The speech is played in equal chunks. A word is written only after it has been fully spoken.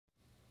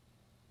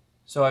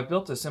So I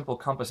built a simple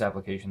compass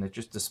application that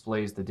just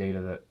displays the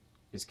data that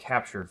is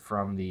captured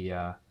from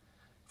the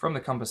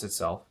compass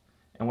itself.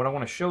 And what I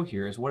want to show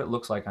here is what it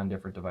looks like on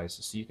different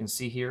devices. So you can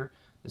see here,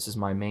 this is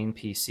my main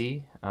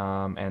PC,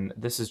 and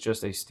this is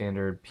just a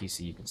standard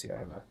PC. You can see I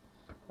have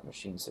a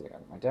machine sitting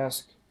on my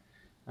desk,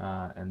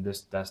 and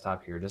this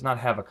desktop here does not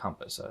have a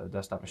compass. A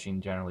desktop machine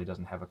generally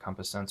doesn't have a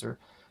compass sensor.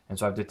 And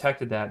so I've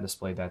detected that and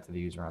displayed that to the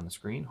user on the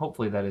screen.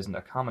 Hopefully that isn't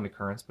a common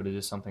occurrence, but it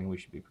is something we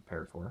should be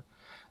prepared for.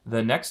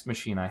 The next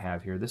machine I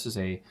have here, this is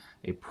a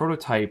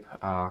prototype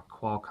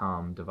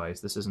Qualcomm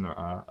device. This isn't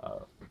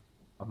a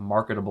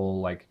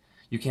marketable, like,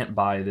 you can't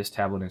buy this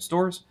tablet in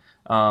stores,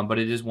 but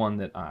it is one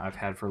that I've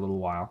had for a little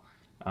while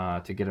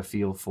to get a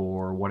feel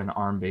for what an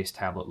ARM-based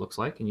tablet looks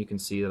like. And you can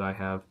see that I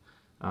have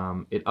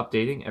it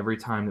updating every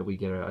time that we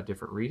get a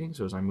different reading.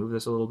 So as I move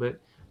this a little bit,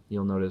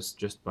 you'll notice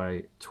just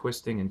by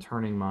twisting and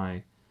turning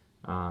my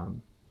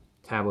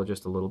tablet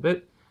just a little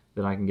bit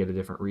that I can get a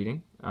different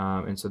reading.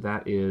 And so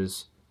that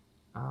is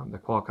the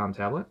Qualcomm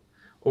tablet.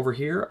 Over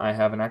here I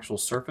have an actual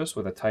Surface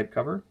with a type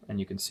cover, and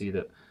you can see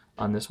that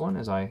on this one,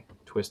 as I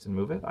twist and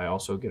move it, I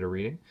also get a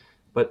reading.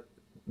 But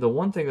the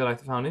one thing that I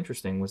found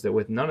interesting was that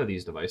with none of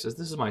these devices,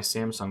 this is my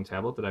Samsung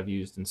tablet that I've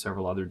used in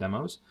several other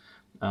demos,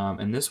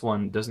 and this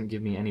one doesn't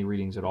give me any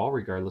readings at all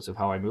regardless of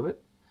how I move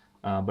it.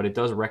 But it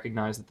does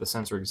recognize that the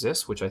sensor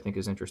exists, which I think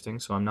is interesting,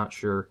 so I'm not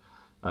sure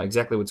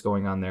exactly what's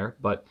going on there.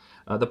 But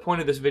the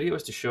point of this video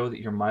is to show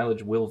that your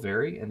mileage will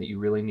vary and that you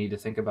really need to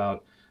think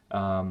about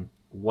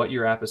what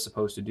your app is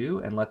supposed to do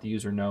and let the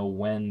user know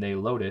when they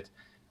load it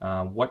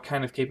what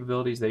kind of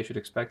capabilities they should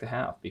expect to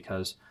have,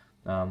 because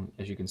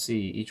as you can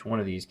see, each one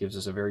of these gives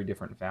us a very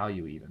different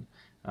value even.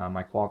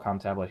 My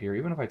Qualcomm tablet here,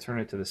 even if I turn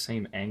it to the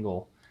same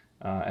angle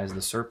as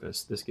the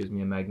Surface, this gives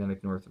me a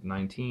magnetic north of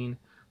 19.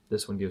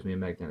 This one gives me a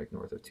magnetic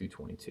north of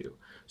 222.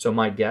 So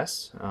my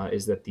guess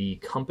is that the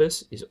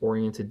compass is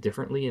oriented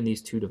differently in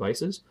these two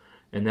devices,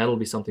 and that'll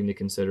be something to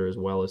consider, as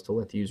well as to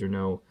let the user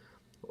know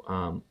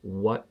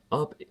what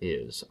up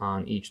is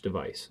on each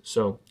device.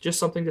 So just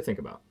something to think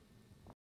about.